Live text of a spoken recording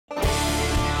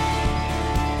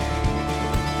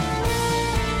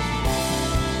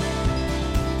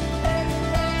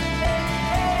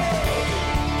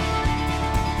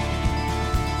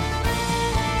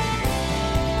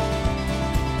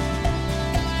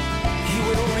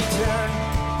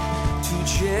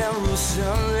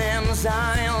Jerusalem,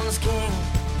 Zion's King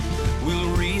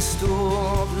will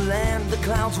restore the land. The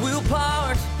clouds will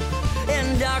part,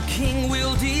 and our King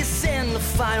will descend. The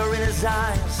fire in his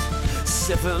eyes,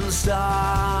 7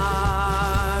 stars.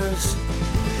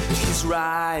 His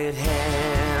right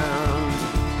hand.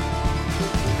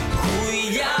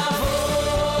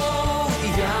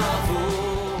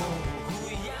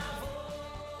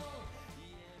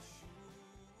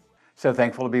 So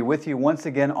thankful to be with you once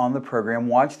again on the program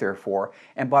Watch Therefore.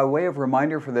 And by way of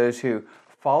reminder for those who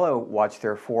follow Watch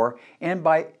Therefore, and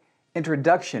by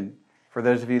introduction for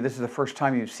those of you, this is the first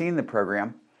time you've seen the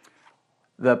program,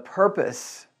 the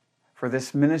purpose for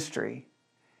this ministry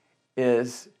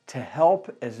is to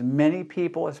help as many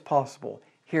people as possible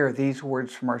hear these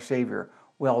words from our Savior.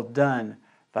 Well done,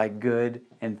 thy good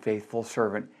and faithful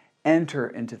servant. Enter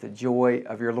into the joy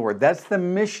of your Lord. That's the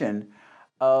mission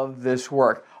of this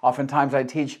work. Oftentimes I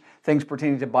teach things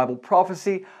pertaining to Bible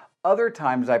prophecy. Other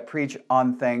times I preach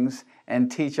on things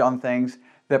and teach on things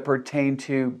that pertain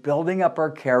to building up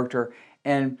our character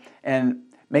and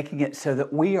making it so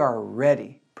that we are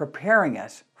ready, preparing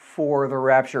us for the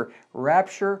rapture.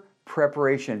 Rapture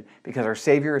preparation, because our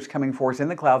Savior is coming for us in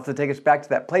the clouds to take us back to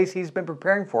that place He's been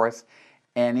preparing for us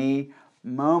any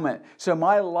moment. So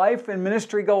my life and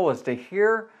ministry goal is to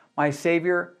hear my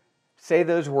Savior say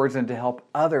those words and to help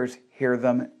others hear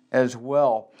them as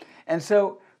well. And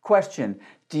so, question,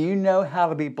 do you know how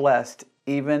to be blessed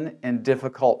even in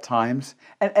difficult times?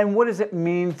 And what does it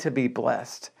mean to be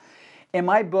blessed? In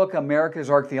my book, America's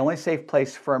Ark, The Only Safe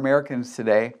Place for Americans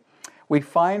Today, we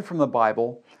find from the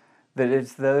Bible that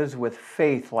it's those with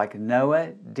faith like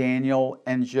Noah, Daniel,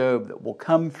 and Job that will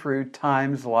come through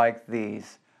times like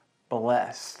these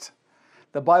blessed.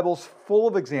 The Bible's full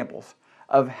of examples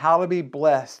of how to be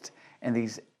blessed in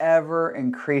these ever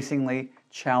increasingly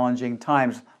challenging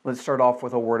times. Let's start off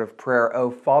with a word of prayer. Oh,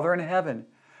 Father in heaven,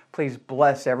 please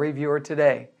bless every viewer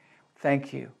today.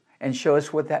 Thank you. And show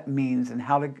us what that means and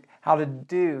how to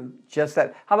do just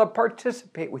that, how to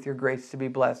participate with your grace to be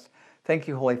blessed. Thank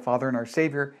you, Holy Father, in our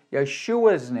Savior,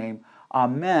 Yeshua's name.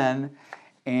 Amen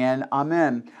and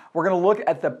amen. We're going to look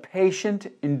at the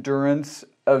patient endurance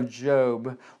of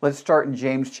Job. Let's start in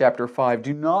James chapter 5.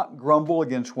 Do not grumble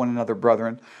against one another,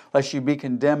 brethren, lest you be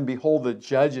condemned. Behold, the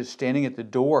judge is standing at the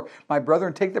door. My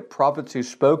brethren, take the prophets who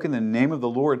spoke in the name of the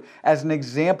Lord as an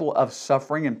example of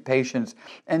suffering and patience.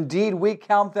 Indeed, we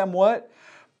count them what?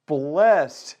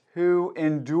 Blessed who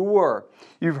endure.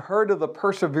 You've heard of the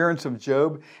perseverance of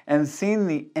Job and seen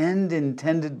the end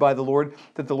intended by the Lord,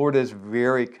 that the Lord is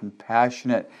very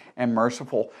compassionate and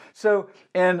merciful. So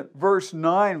in verse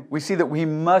 9, we see that we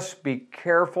must be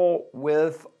careful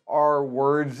with our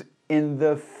words in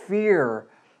the fear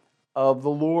of the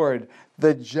Lord.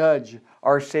 The judge,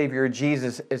 our Savior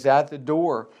Jesus, is at the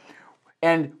door,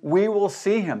 and we will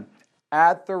see Him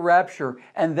at the rapture.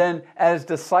 And then as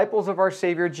disciples of our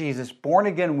Savior Jesus, born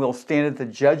again, we'll stand at the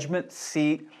judgment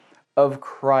seat of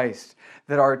Christ.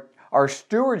 That our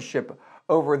stewardship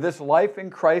over this life in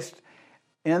Christ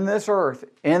in this earth,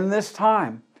 in this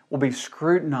time, will be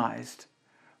scrutinized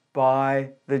by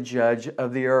the judge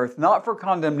of the earth. Not for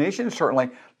condemnation, certainly,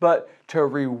 but to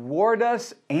reward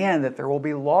us, and that there will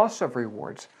be loss of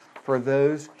rewards for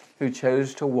those who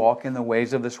chose to walk in the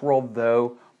ways of this world,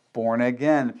 though born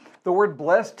again. The word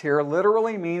blessed here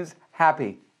literally means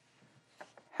happy.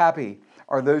 Happy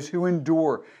are those who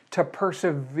endure, to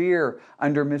persevere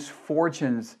under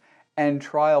misfortunes and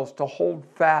trials, to hold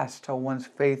fast to one's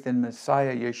faith in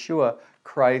Messiah, Yeshua,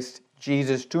 Christ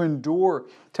Jesus, to endure,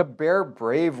 to bear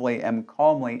bravely and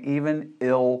calmly even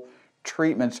ill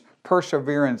treatments,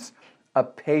 perseverance, a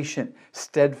patient,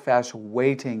 steadfast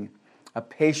waiting, a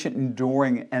patient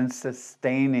enduring and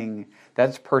sustaining.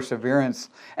 That's perseverance.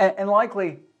 And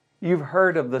likely you've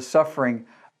heard of the suffering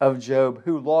of Job,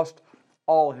 who lost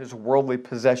all his worldly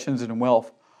possessions and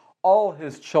wealth. All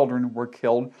his children were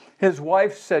killed. His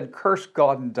wife said, "Curse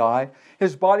God and die."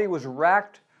 His body was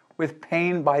racked with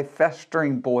pain by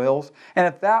festering boils. And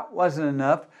if that wasn't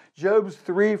enough, Job's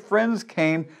 3 friends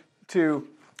came to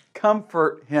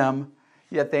comfort him,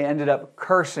 yet they ended up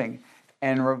cursing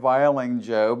and reviling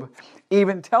Job,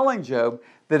 even telling Job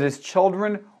that his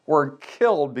children were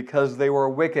killed because they were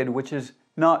wicked, which is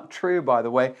not true, by the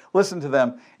way. Listen to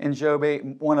them in Job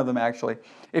 8, one of them actually.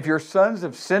 If your sons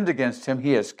have sinned against him,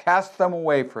 he has cast them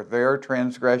away for their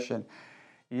transgression.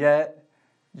 Yet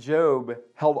Job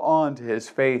held on to his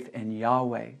faith in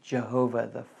Yahweh, Jehovah,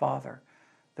 the Father,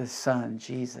 the Son,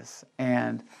 Jesus,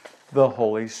 and the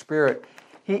Holy Spirit.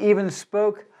 He even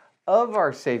spoke of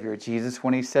our Savior Jesus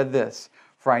when he said this,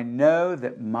 "For I know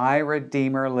that my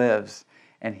Redeemer lives,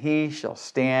 and he shall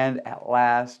stand at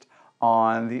last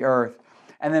on the earth.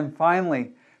 And then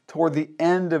finally, toward the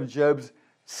end of Job's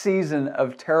season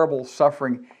of terrible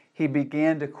suffering, he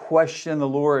began to question the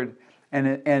Lord and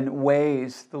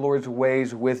the Lord's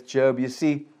ways with Job. You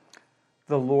see,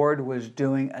 the Lord was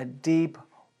doing a deep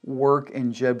work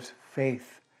in Job's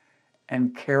faith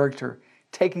and character,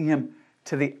 taking him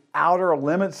to the outer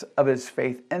limits of his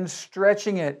faith and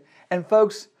stretching it. And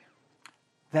folks,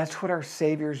 that's what our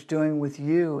Savior's doing with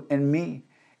you and me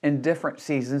in different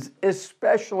seasons,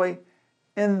 especially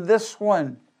in this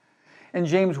one. In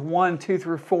James 1, 2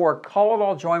 through 4, call it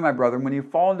all joy, my brethren, when you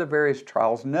fall into various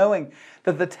trials, knowing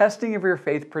that the testing of your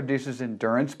faith produces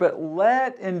endurance, but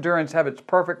let endurance have its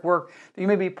perfect work, that you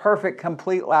may be perfect,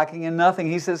 complete, lacking in nothing.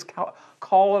 He says,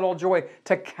 call it all joy,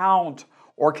 to count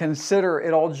or consider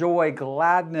it all joy,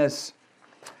 gladness.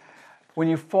 When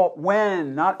you fall,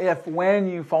 not if, when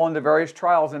you fall into various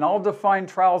trials. And I'll define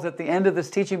trials at the end of this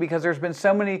teaching because there's been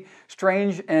so many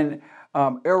strange and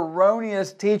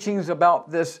erroneous teachings about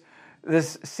this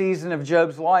season of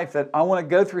Job's life that I want to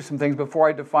go through some things before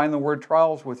I define the word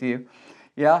trials with you.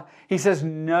 Yeah? He says,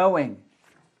 knowing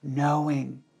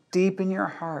deep in your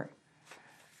heart,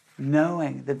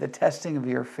 knowing that the testing of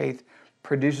your faith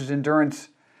produces endurance,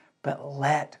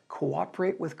 but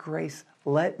cooperate with grace.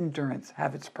 Let endurance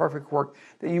have its perfect work,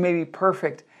 that you may be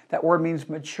perfect. That word means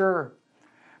mature.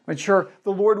 Mature.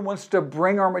 The Lord wants to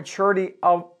bring our maturity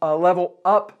level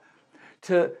up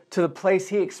to the place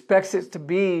He expects it to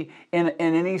be in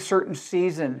any certain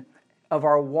season of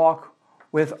our walk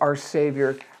with our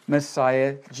Savior,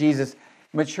 Messiah, Jesus.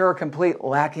 Mature, complete,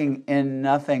 lacking in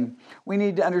nothing. We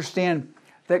need to understand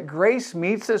that grace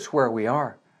meets us where we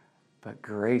are, but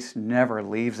grace never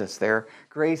leaves us there.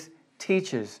 Grace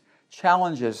teaches,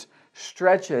 challenges,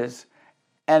 stretches,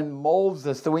 and molds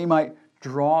us that we might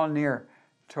draw near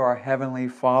to our Heavenly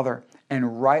Father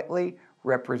and rightly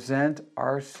represent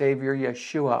our Savior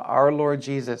Yeshua, our Lord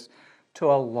Jesus,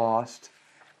 to a lost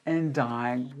and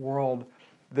dying world.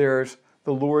 There's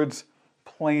the Lord's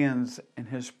plans and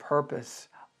His purpose.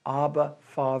 Abba,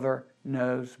 Father,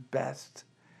 knows best.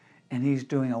 And He's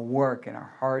doing a work in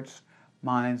our hearts,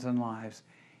 minds, and lives,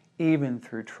 even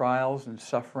through trials and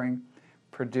suffering,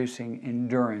 producing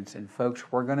endurance. And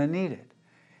folks, we're going to need it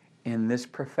in this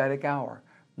prophetic hour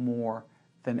more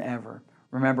than ever.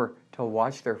 Remember to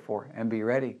watch, therefore, and be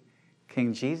ready.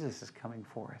 King Jesus is coming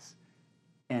for us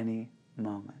any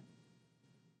moment.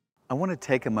 I want to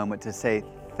take a moment to say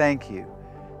thank you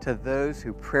to those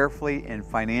who prayerfully and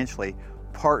financially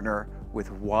partner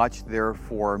with Watch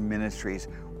Therefore Ministries.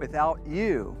 Without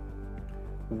you,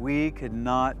 we could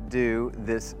not do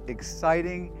this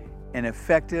exciting and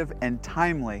effective and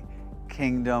timely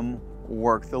kingdom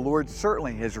work. The Lord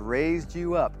certainly has raised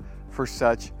you up for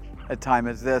such a time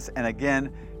as this. And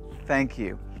again, thank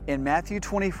you. In Matthew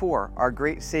 24, our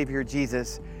great Savior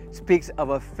Jesus speaks of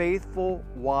a faithful,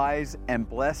 wise, and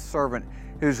blessed servant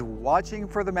who's watching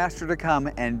for the Master to come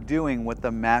and doing what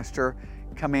the Master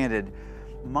commanded.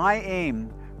 My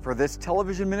aim for this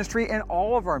television ministry and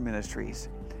all of our ministries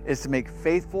is to make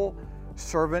faithful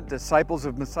servant disciples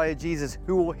of Messiah Jesus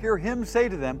who will hear Him say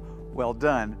to them, "Well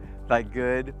done, thy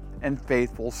good and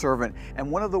faithful servant."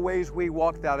 And one of the ways we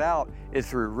walk that out is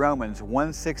through Romans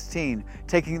 1:16,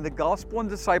 taking the gospel and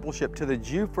discipleship to the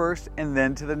Jew first and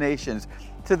then to the nations.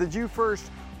 To the Jew first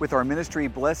with our ministry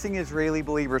Blessing Israeli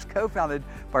Believers, co-founded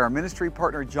by our ministry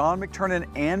partner John McTernan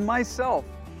and myself.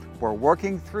 We're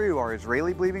working through our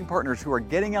Israeli believing partners who are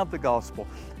getting out the gospel,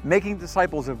 making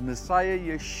disciples of Messiah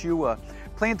Yeshua,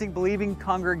 planting believing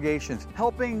congregations,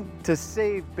 helping to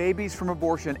save babies from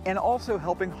abortion, and also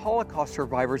helping Holocaust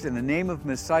survivors in the name of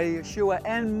Messiah Yeshua,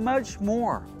 and much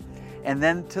more. And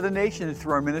then to the nations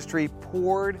through our ministry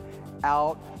Poured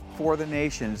Out for the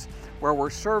Nations, where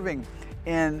we're serving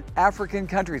in African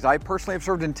countries. I personally have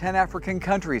served in 10 African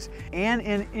countries, and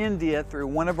in India through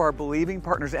one of our believing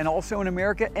partners, and also in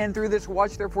America, and through this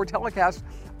Watch Therefore telecast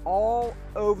all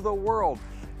over the world.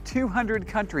 200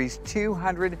 countries,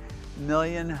 200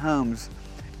 million homes.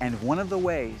 And one of the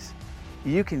ways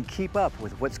you can keep up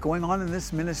with what's going on in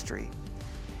this ministry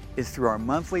is through our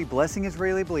monthly Blessing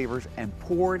Israeli Believers and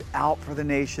Poured Out for the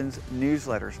Nations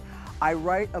newsletters. I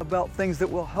write about things that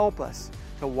will help us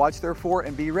to watch therefore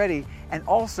and be ready, and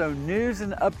also news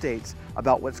and updates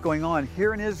about what's going on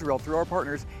here in Israel through our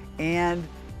partners and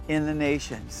in the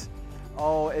nations.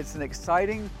 Oh, it's an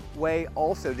exciting way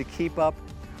also to keep up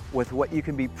with what you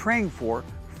can be praying for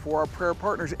our prayer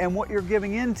partners and what you're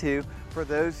giving into for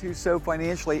those who sow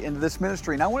financially into this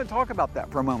ministry. And I want to talk about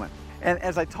that for a moment. And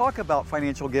as I talk about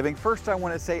financial giving, first I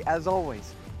want to say, as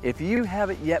always, if you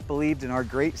haven't yet believed in our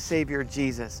great Savior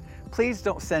Jesus, please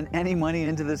don't send any money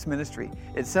into this ministry.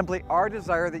 It's simply our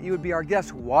desire that you would be our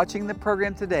guest watching the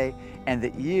program today and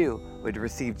that you would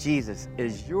receive Jesus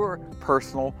as your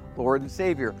personal Lord and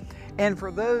Savior. And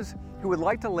for those who would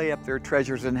like to lay up their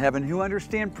treasures in heaven, who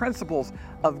understand principles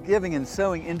of giving and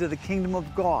sowing into the kingdom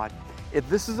of God, if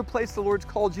this is a place the Lord's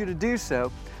called you to do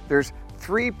so, there's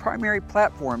 3 primary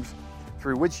platforms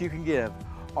through which you can give.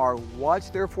 Our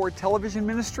Watch Therefore television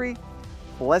ministry,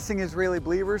 Blessing Israeli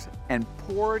Believers, and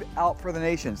Poured Out for the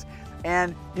Nations.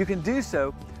 And you can do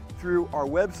so through our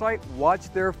website,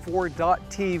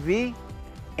 watchtherefore.tv,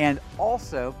 and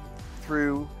also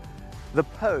through the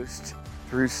post,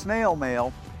 through snail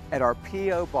mail at our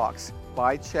P.O. Box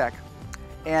by check.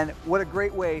 And what a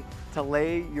great way to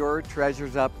lay your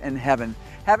treasures up in heaven.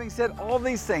 Having said all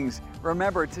these things,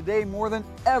 remember today more than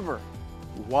ever,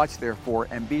 watch therefore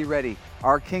and be ready.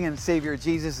 Our King and Savior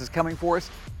Jesus is coming for us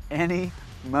any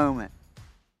moment.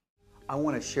 I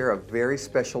want to share a very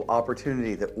special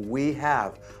opportunity that we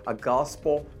have, a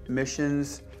gospel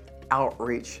missions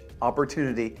outreach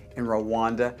opportunity in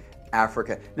Rwanda,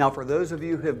 Africa. Now, for those of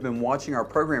you who have been watching our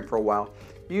program for a while,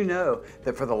 you know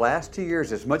that for the last 2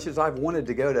 years, as much as I've wanted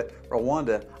to go to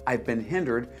Rwanda, I've been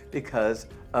hindered because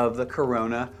of the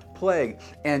corona plague.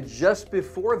 And just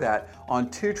before that, on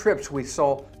 2 trips, we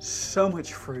saw so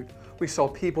much fruit. We saw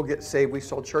people get saved. We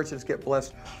saw churches get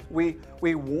blessed. We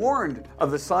warned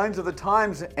of the signs of the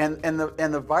times, and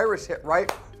the virus hit right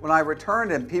when I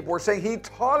returned, and people were saying, he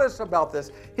taught us about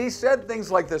this. He said things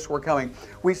like this were coming.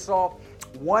 We saw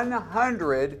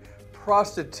 100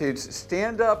 prostitutes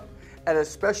stand up at a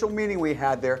special meeting we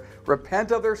had there,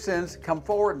 repent of their sins, come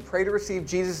forward and pray to receive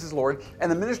Jesus as Lord.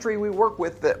 And the ministry we work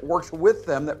with that works with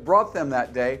them, that brought them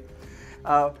that day,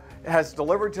 has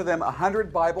delivered to them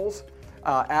 100 Bibles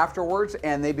afterwards,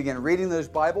 and they began reading those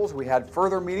Bibles. We had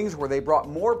further meetings where they brought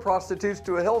more prostitutes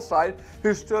to a hillside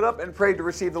who stood up and prayed to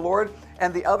receive the Lord,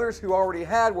 and the others who already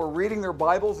had were reading their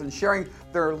Bibles and sharing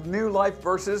their new life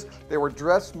verses. They were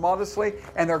dressed modestly,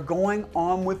 and they're going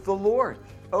on with the Lord.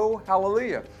 Oh,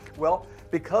 hallelujah. Well,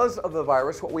 because of the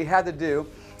virus, what we had to do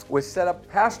was set up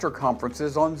pastor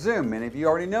conferences on Zoom. Many of you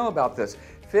already know about this.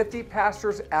 50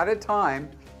 pastors at a time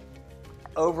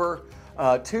over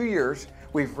 2 years.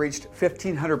 We've reached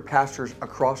 1,500 pastors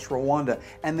across Rwanda,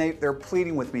 and they're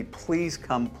pleading with me, please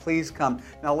come, please come.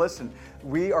 Now listen,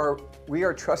 we are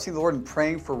trusting the Lord and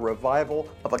praying for revival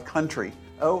of a country.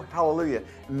 Oh, hallelujah.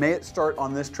 May it start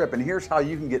on this trip. And here's how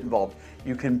you can get involved.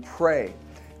 You can pray.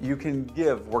 You can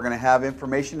give. We're going to have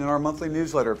information in our monthly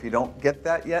newsletter. If you don't get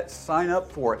that yet, sign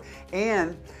up for it.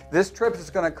 And this trip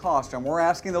is going to cost, and we're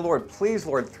asking the Lord, please,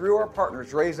 Lord, through our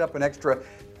partners, raise up an extra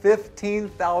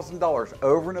 $15,000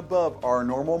 over and above our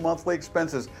normal monthly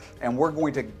expenses, and we're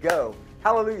going to go,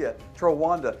 hallelujah, to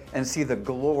Rwanda and see the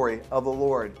glory of the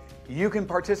Lord. You can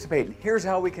participate, and here's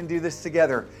how we can do this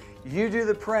together. You do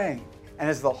the praying, and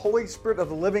as the Holy Spirit of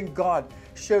the living God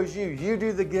shows you, you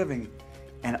do the giving,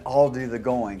 and I'll do the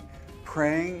going.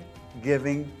 Praying,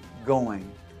 giving,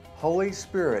 going. Holy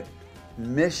Spirit,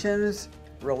 missions,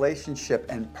 relationship,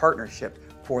 and partnership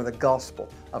for the gospel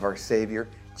of our Savior,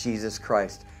 Jesus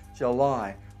Christ.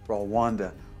 July,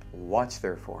 Rwanda. Watch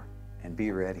therefore and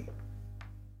be ready.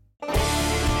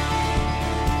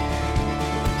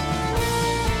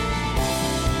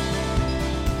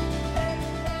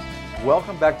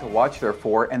 Welcome back to Watch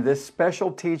Therefore and this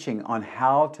special teaching on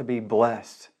how to be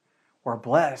blessed. We're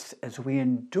blessed as we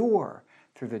endure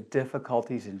through the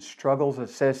difficulties and struggles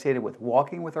associated with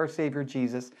walking with our Savior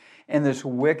Jesus in this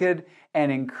wicked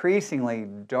and increasingly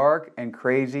dark and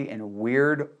crazy and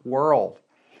weird world.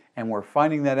 And we're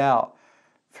finding that out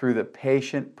through the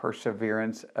patient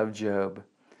perseverance of Job.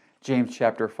 James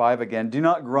chapter 5 again, do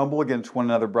not grumble against one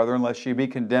another, brethren, lest you be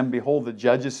condemned. Behold, the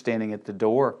judge is standing at the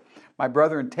door. My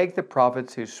brethren, take the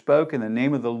prophets who spoke in the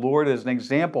name of the Lord as an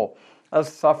example of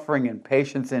suffering and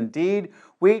patience. Indeed,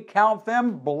 we count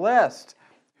them blessed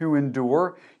who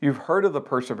endure. You've heard of the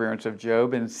perseverance of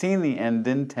Job and seen the end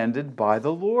intended by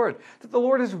the Lord, that the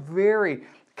Lord is very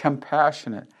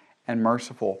compassionate and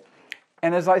merciful.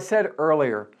 And as I said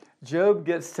earlier, Job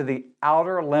gets to the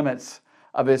outer limits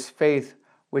of his faith,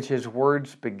 which his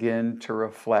words begin to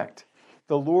reflect.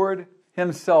 The Lord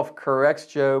himself corrects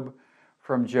Job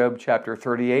from Job chapter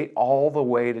 38 all the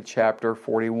way to chapter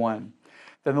 41.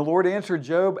 Then the Lord answered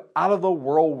Job out of the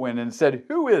whirlwind and said,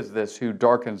 who is this who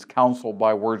darkens counsel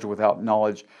by words without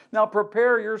knowledge? Now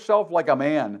prepare yourself like a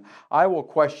man. I will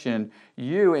question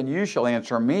you, and you shall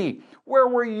answer me. Where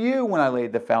were you when I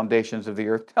laid the foundations of the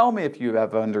earth? Tell me if you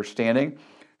have understanding.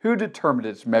 Who determined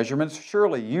its measurements?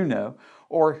 Surely you know.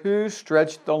 Or who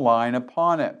stretched the line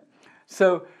upon it?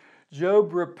 So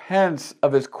Job repents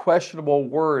of his questionable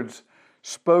words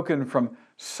spoken from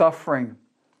suffering.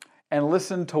 And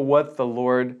listen to what the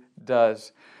Lord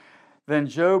does. Then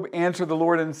Job answered the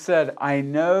Lord and said, I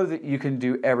know that you can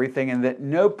do everything and that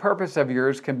no purpose of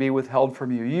yours can be withheld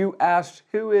from you. You asked,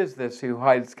 who is this who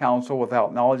hides counsel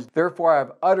without knowledge? Therefore I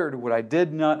have uttered what I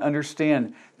did not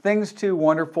understand, things too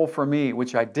wonderful for me,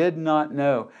 which I did not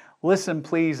know. Listen,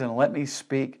 please, and let me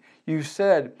speak. You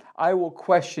said, I will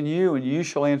question you, and you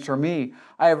shall answer me.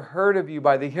 I have heard of you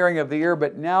by the hearing of the ear,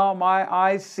 but now my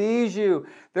eye sees you.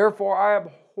 Therefore I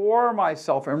abhor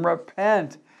myself and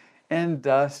repent in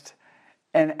dust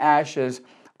and ashes.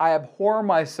 I abhor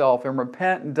myself and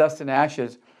repent in dust and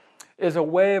ashes is a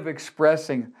way of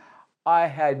expressing I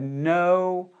had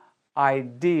no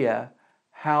idea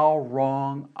how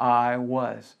wrong I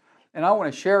was. And I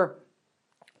want to share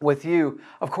with you,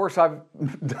 of course, I've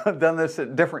done this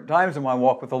at different times in my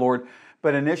walk with the Lord,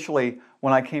 but initially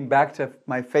when I came back to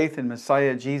my faith in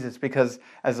Messiah Jesus, because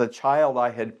as a child I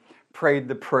had prayed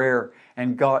the prayer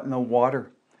and got in the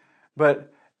water.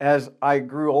 But as I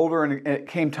grew older and it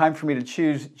came time for me to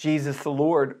choose Jesus the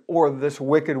Lord or this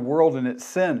wicked world and its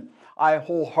sin, I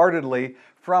wholeheartedly,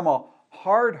 from a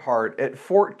hard heart at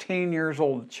 14 years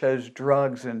old, chose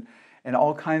drugs and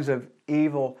all kinds of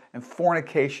evil and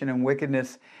fornication and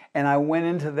wickedness. And I went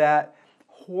into that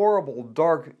horrible,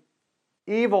 dark,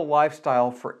 evil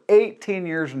lifestyle for 18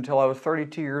 years until I was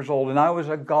 32 years old. And I was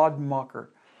a God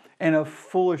mocker and a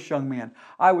foolish young man.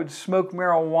 I would smoke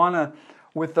marijuana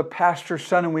with the pastor's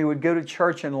son and we would go to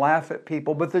church and laugh at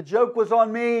people, but the joke was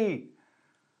on me.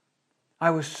 I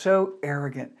was so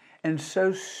arrogant and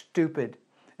so stupid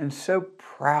and so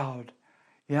proud,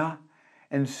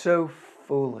 and so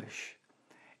foolish.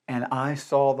 And I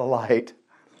saw the light.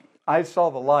 I saw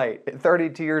the light. At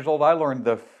 32 years old, I learned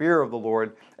the fear of the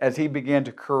Lord as He began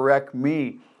to correct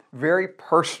me very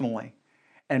personally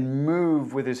and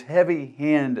move with His heavy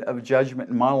hand of judgment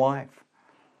in my life.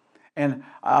 And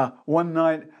one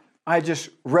night, I just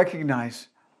recognized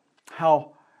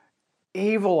how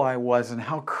evil I was and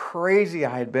how crazy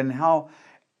I had been, how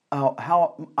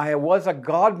I was a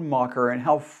God mocker and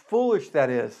how foolish that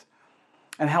is,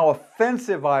 and how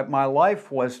offensive my life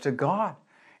was to God.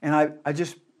 And I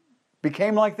just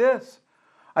became like this.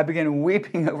 I began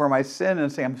weeping over my sin and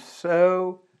saying, I'm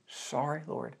so sorry,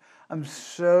 Lord. I'm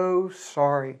so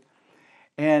sorry.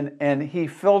 And He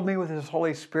filled me with His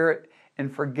Holy Spirit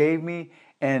and forgave me,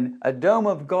 and a dome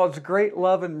of God's great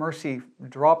love and mercy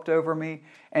dropped over me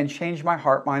and changed my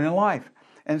heart, mind, and life.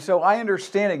 And so I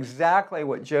understand exactly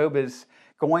what Job is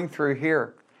going through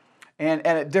here. And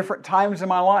at different times in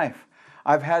my life,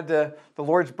 I've had the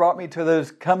Lord's brought me to those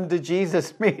come to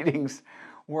Jesus meetings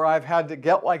where I've had to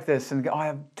get like this and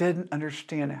I didn't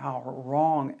understand how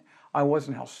wrong I was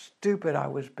and how stupid I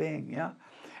was being.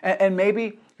 And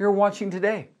maybe you're watching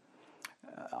today.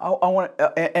 I want,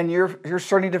 and you're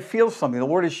starting to feel something. The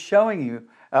Lord is showing you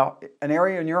an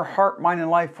area in your heart, mind, and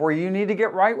life where you need to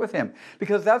get right with Him.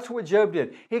 Because that's what Job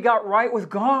did. He got right with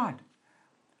God.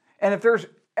 And if there's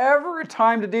ever a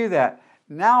time to do that,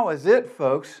 now is it,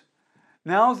 folks.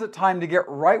 Now's the time to get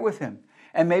right with Him.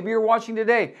 And maybe you're watching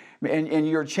today and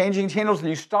you're changing channels and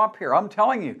you stop here. I'm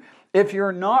telling you, if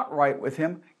you're not right with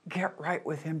Him, get right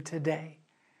with Him today.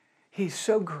 He's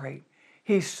so great.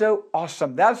 He's so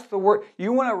awesome. That's the word.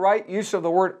 You want a right use of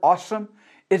the word awesome?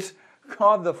 It's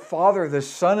God the Father, the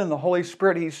Son, and the Holy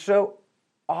Spirit. He's so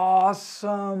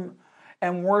awesome.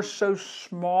 And we're so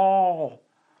small.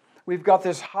 We've got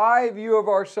this high view of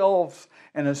ourselves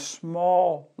and a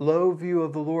small, low view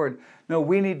of the Lord. No,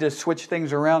 we need to switch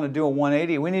things around and do a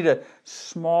 180. We need a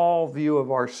small view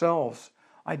of ourselves.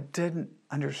 I didn't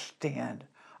understand.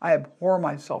 I abhor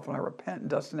myself and I repent in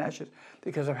dust and ashes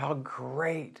because of how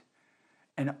great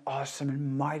and awesome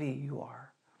and mighty You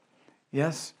are.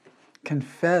 Yes,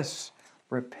 confess,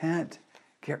 repent,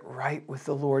 get right with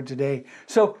the Lord today.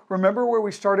 So remember where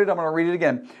we started? I'm going to read it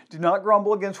again. Do not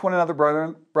grumble against one another,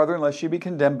 brethren, lest you be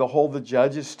condemned. Behold, the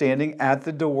judge is standing at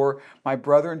the door. My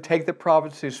brethren, take the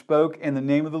prophets who spoke in the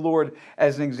name of the Lord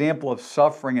as an example of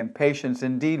suffering and patience.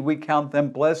 Indeed, we count them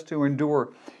blessed who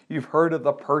endure. You've heard of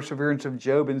the perseverance of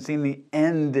Job and seen the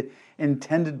end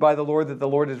intended by the Lord, that the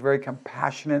Lord is very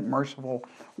compassionate and merciful.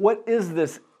 What is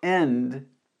this end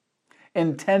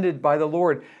intended by the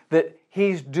Lord that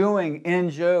He's doing in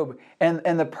Job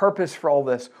and the purpose for all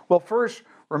this? Well, first,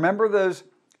 remember those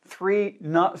 3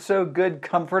 not-so-good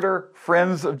comforter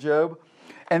friends of Job?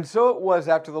 And so it was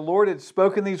after the Lord had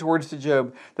spoken these words to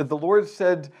Job that the Lord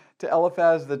said to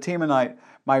Eliphaz the Temanite,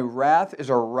 my wrath is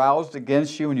aroused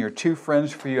against you and your two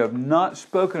friends, for you have not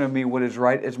spoken of me what is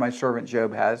right, as my servant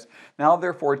Job has. Now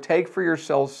therefore take for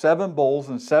yourselves 7 bulls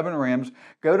and 7 rams.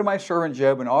 Go to my servant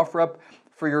Job and offer up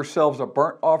for yourselves a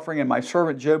burnt offering, and my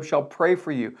servant Job shall pray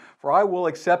for you, for I will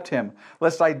accept him,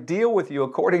 lest I deal with you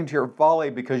according to your folly,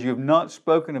 because you have not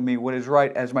spoken of me what is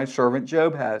right, as my servant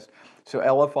Job has. So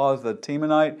Eliphaz the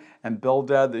Temanite and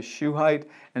Bildad the Shuhite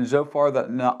and Zophar the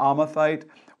Naamathite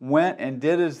went and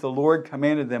did as the Lord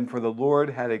commanded them, for the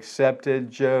Lord had accepted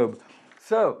Job.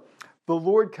 So the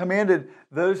Lord commanded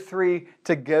those 3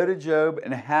 to go to Job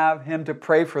and have him to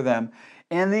pray for them.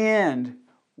 In the end,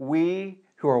 we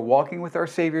who are walking with our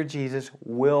Savior Jesus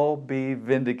will be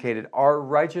vindicated. Our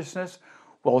righteousness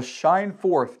will shine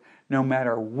forth no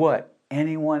matter what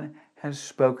anyone has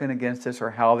spoken against us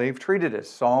or how they've treated us.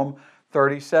 Psalm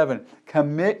 37,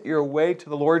 commit your way to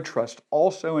the Lord, trust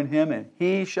also in him, and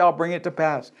he shall bring it to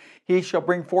pass. He shall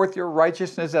bring forth your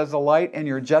righteousness as the light and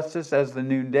your justice as the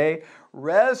noonday.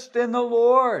 Rest in the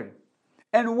Lord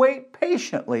and wait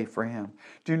patiently for him.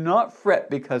 Do not fret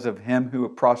because of him who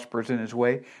prospers in his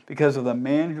way, because of the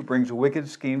man who brings wicked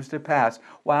schemes to pass.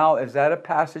 Wow, is that a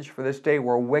passage for this day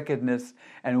where wickedness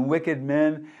and wicked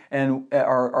men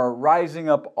are rising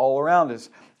up all around us?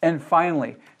 And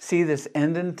finally, see this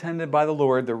end intended by the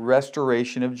Lord, the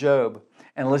restoration of Job.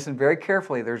 And listen very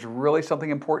carefully, there's really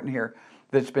something important here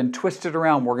that's been twisted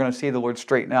around. We're going to see the Lord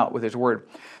straighten out with his word.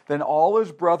 Then all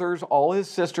his brothers, all his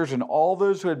sisters, and all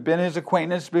those who had been his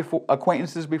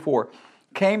acquaintances before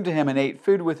came to him and ate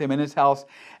food with him in his house,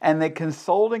 and they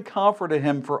consoled and comforted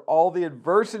him for all the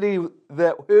adversity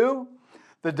that who?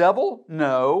 The devil?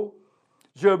 No.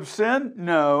 Job's sin?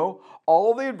 No.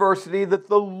 All the adversity that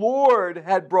the Lord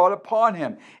had brought upon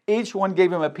him. Each one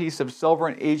gave him a piece of silver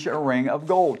and each a ring of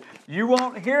gold. You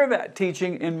won't hear that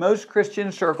teaching in most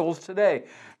Christian circles today.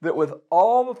 That with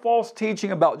all the false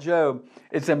teaching about Job,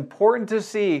 it's important to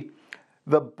see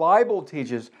the Bible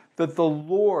teaches that the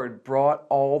Lord brought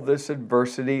all this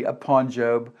adversity upon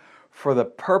Job for the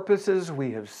purposes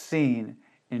we have seen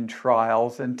in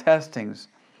trials and testings.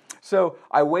 So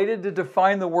I waited to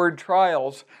define the word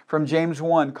trials from James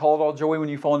 1, call it all joy when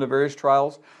you fall into various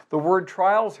trials. The word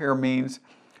trials here means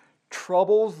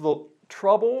troubles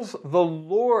the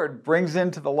Lord brings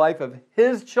into the life of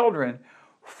his children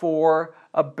for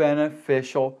a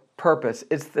beneficial purpose.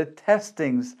 It's the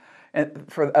testings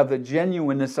of the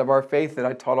genuineness of our faith that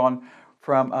I taught on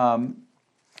from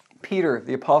Peter,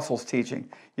 the apostle's teaching.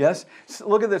 Yes? So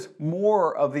look at this,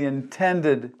 more of the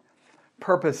intended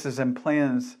purposes and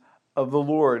plans of the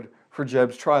Lord for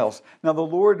Job's trials. Now the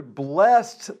Lord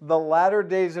blessed the latter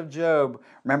days of Job.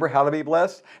 Remember how to be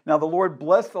blessed? Now the Lord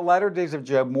blessed the latter days of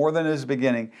Job more than his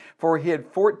beginning, for he had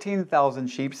 14,000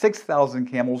 sheep, 6,000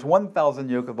 camels, 1,000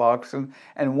 yoke of oxen,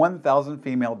 and 1,000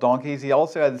 female donkeys. He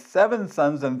also had 7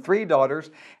 sons and 3 daughters,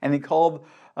 and he called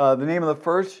the name of the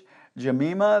first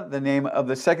Jemima, the name of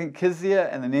the second Kizia,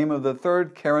 and the name of the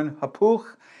third Karen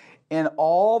Hapuch. In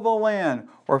all the land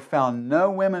were found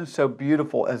no women so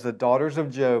beautiful as the daughters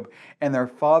of Job, and their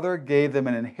father gave them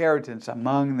an inheritance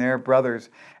among their brothers.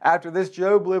 After this,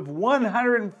 Job lived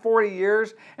 140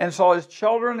 years and saw his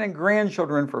children and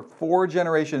grandchildren for 4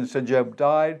 generations. So Job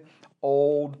died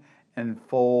old and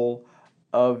full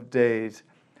of days.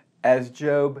 As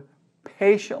Job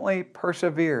patiently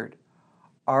persevered,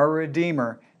 our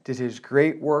Redeemer did his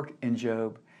great work in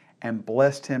Job and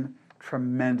blessed him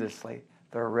tremendously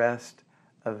the rest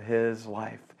of his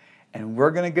life. And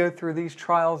we're going to go through these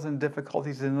trials and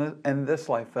difficulties in this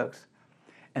life, folks.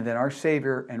 And then our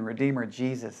Savior and Redeemer,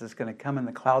 Jesus, is going to come in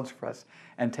the clouds for us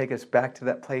and take us back to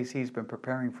that place he's been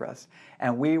preparing for us.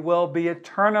 And we will be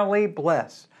eternally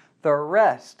blessed the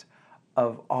rest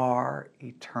of our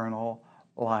eternal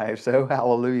lives. Oh,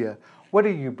 hallelujah. What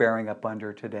are you bearing up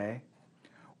under today?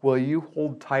 Will you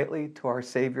hold tightly to our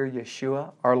Savior,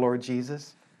 Yeshua, our Lord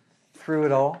Jesus, through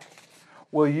it all?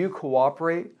 Will you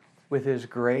cooperate with his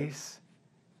grace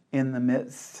in the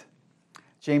midst?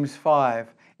 James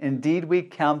 5, indeed we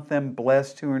count them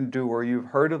blessed who endure. You've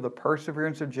heard of the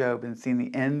perseverance of Job and seen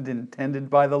the end intended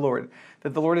by the Lord,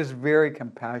 that the Lord is very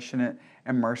compassionate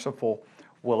and merciful.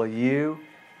 Will you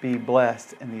be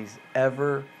blessed in these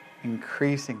ever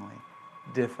increasingly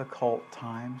difficult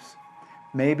times?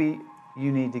 Maybe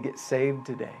you need to get saved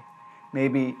today.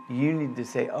 Maybe you need to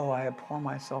say, oh, I abhor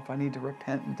myself. I need to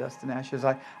repent in dust and ashes.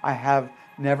 I have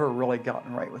never really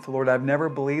gotten right with the Lord. I've never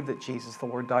believed that Jesus, the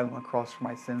Lord, died on the cross for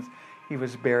my sins. He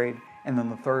was buried, and then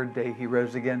the 3rd day he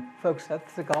rose again. Folks,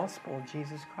 that's the gospel of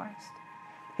Jesus Christ.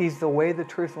 He's the way, the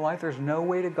truth, and life. There's no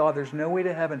way to God. There's no way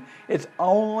to heaven. It's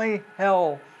only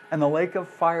hell and the lake of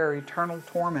fire, eternal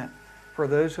torment, for for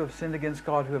those who have sinned against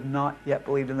God who have not yet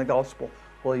believed in the gospel.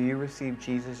 Will you receive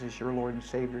Jesus as your Lord and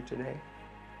Savior today?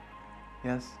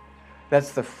 Yes?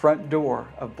 That's the front door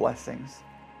of blessings,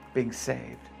 being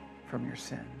saved from your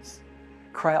sins.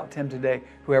 Cry out to Him today.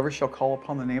 Whoever shall call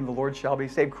upon the name of the Lord shall be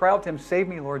saved. Cry out to Him, save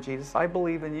me, Lord Jesus. I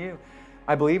believe in you.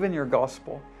 I believe in your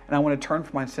gospel. And I want to turn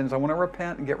from my sins. I want to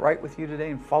repent and get right with you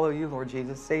today and follow you, Lord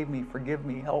Jesus. Save me, forgive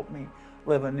me, help me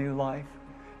live a new life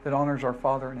that honors our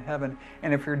Father in heaven.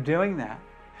 And if you're doing that,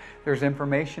 there's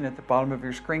information at the bottom of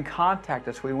your screen. Contact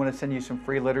us. We want to send you some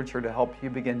free literature to help you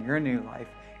begin your new life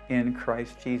in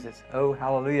Christ Jesus. Oh,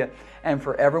 hallelujah. And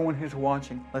for everyone who's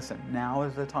watching, listen, now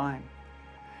is the time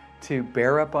to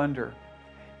bear up under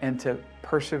and to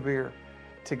persevere,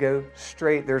 to go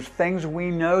straight. There's things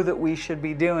we know that we should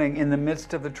be doing in the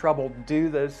midst of the trouble. Do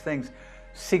those things.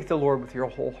 Seek the Lord with your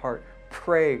whole heart.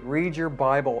 Pray. Read your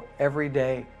Bible every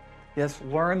day. Yes,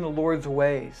 learn the Lord's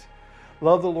ways.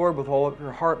 Love the Lord with all of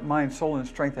your heart, mind, soul, and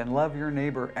strength, and love your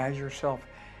neighbor as yourself,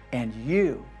 and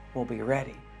you will be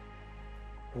ready.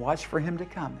 Watch for Him to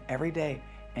come every day,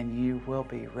 and you will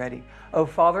be ready. Oh,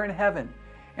 Father in heaven,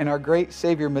 in our great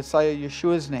Savior, Messiah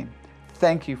Yeshua's name,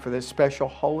 thank you for this special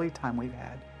holy time we've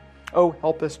had. Oh,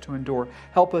 help us to endure.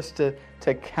 Help us to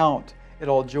count it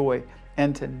all joy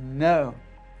and to know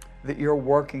that you're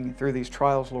working through these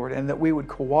trials, Lord, and that we would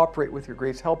cooperate with your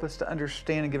grace. Help us to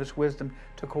understand and give us wisdom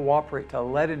to cooperate, to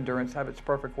let endurance have its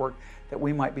perfect work, that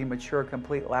we might be mature,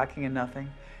 complete, lacking in nothing.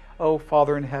 Oh,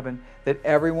 Father in heaven, that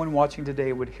everyone watching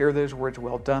today would hear those words,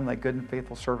 well done, thy good and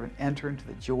faithful servant. Enter into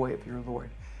the joy of your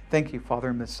Lord. Thank you, Father,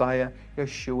 in Messiah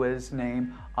Yeshua's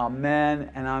name.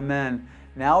 Amen and amen.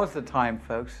 Now is the time,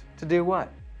 folks, to do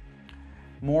what?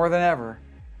 More than ever,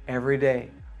 every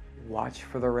day, watch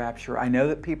for the rapture. I know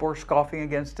that people are scoffing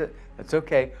against it. That's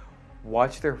okay.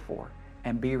 Watch therefore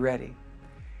and be ready.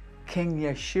 King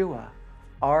Yeshua,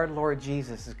 our Lord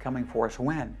Jesus, is coming for us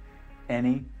when?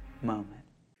 Any moment.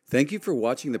 Thank you for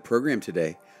watching the program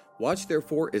today. Watch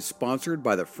Therefore is sponsored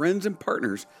by the friends and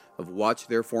partners of Watch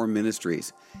Therefore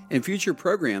Ministries. In future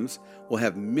programs, we'll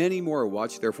have many more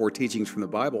Watch Therefore teachings from the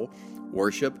Bible,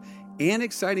 worship, and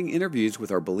exciting interviews with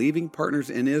our believing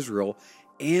partners in Israel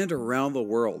and around the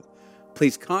world.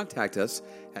 Please contact us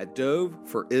at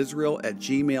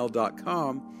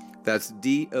doveforisrael@gmail.com. That's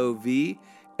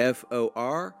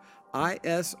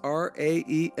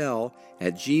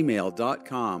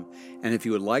DOVFORISRAEL@gmail.com. And if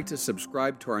you would like to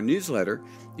subscribe to our newsletter,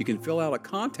 you can fill out a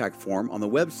contact form on the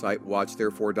website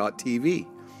watchtherefore.tv.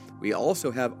 We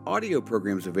also have audio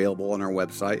programs available on our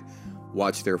website,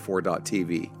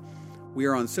 watchtherefore.tv. We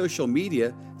are on social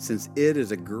media since it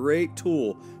is a great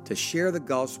tool to share the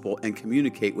gospel and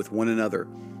communicate with one another.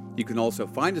 You can also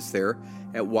find us there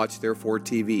at Watch Therefore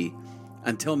TV.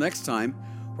 Until next time,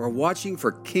 we're watching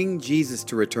for King Jesus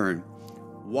to return.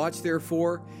 Watch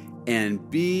therefore and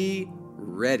be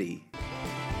ready.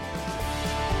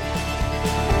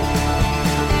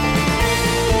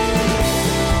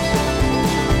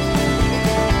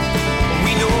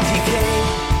 We know He came,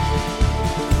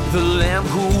 the Lamb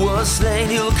who was slain,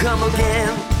 He'll come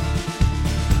again,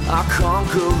 our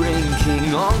conquering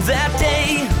King on that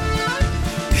day.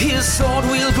 His sword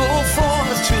will go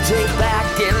forth to take back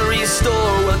and restore